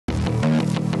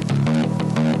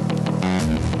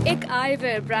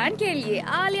Eyewear brand के लिए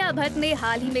आलिया भट्ट ने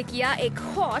हाल ही में किया एक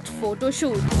हॉट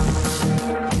फोटोशूट,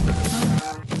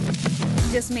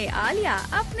 जिसमें आलिया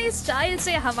अपने स्टाइल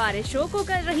से हमारे शो को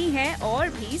कर रही हैं और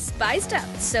भी spiced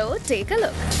up. So take a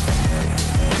look.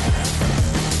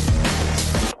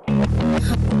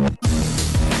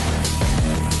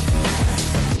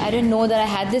 I didn't know that I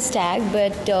had this tag,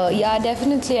 but yeah,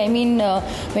 definitely. I mean,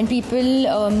 when people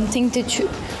think that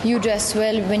you dress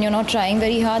well when you're not trying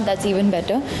very hard, that's even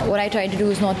better. What I try to do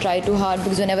is not try too hard,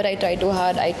 because whenever I try too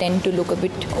hard, I tend to look a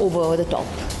bit over the top.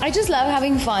 I just love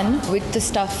having fun with the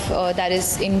stuff that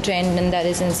is in trend and that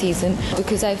is in season,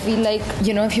 because I feel like,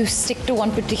 you know, if you stick to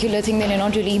one particular thing, then you're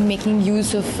not really making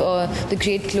use of the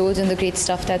great clothes and the great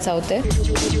stuff that's out there.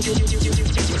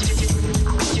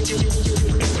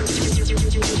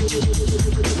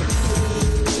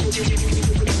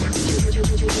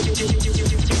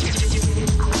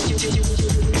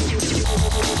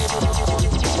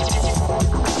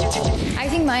 I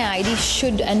think my ID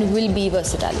should and will be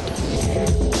versatility.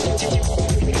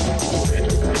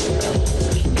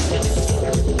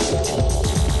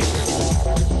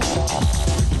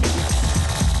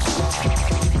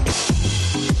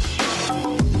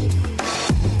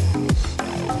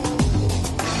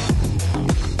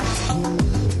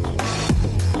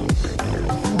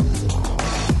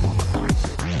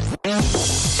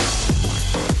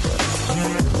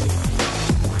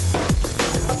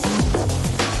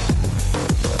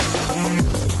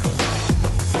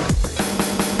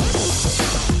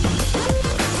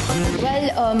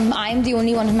 I'm the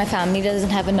only one in my family that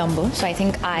doesn't have a number, so I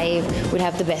think I would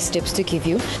have the best tips to give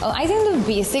you. I think the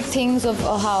basic things of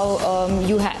how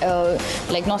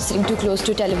like not sitting too close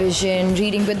to television,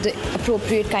 reading with the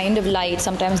appropriate kind of light.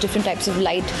 Sometimes different types of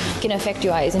light can affect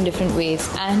your eyes in different ways,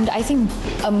 and I think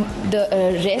the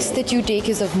rest that you take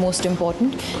is of most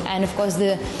important. And of course,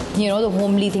 the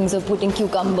homely things of putting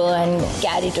cucumber and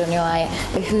carrot on your eye.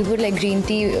 If you put like green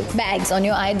tea bags on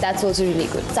your eye, that's also really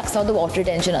good. Sucks out the water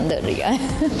retention under the eye.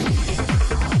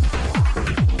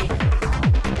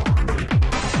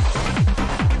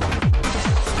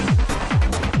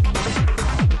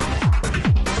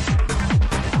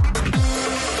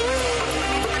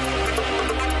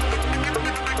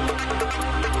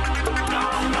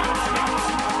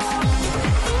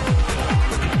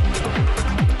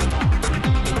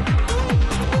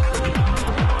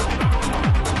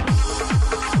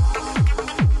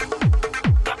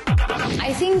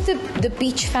 I think the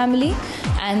peach family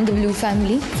and the blue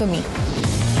family for me.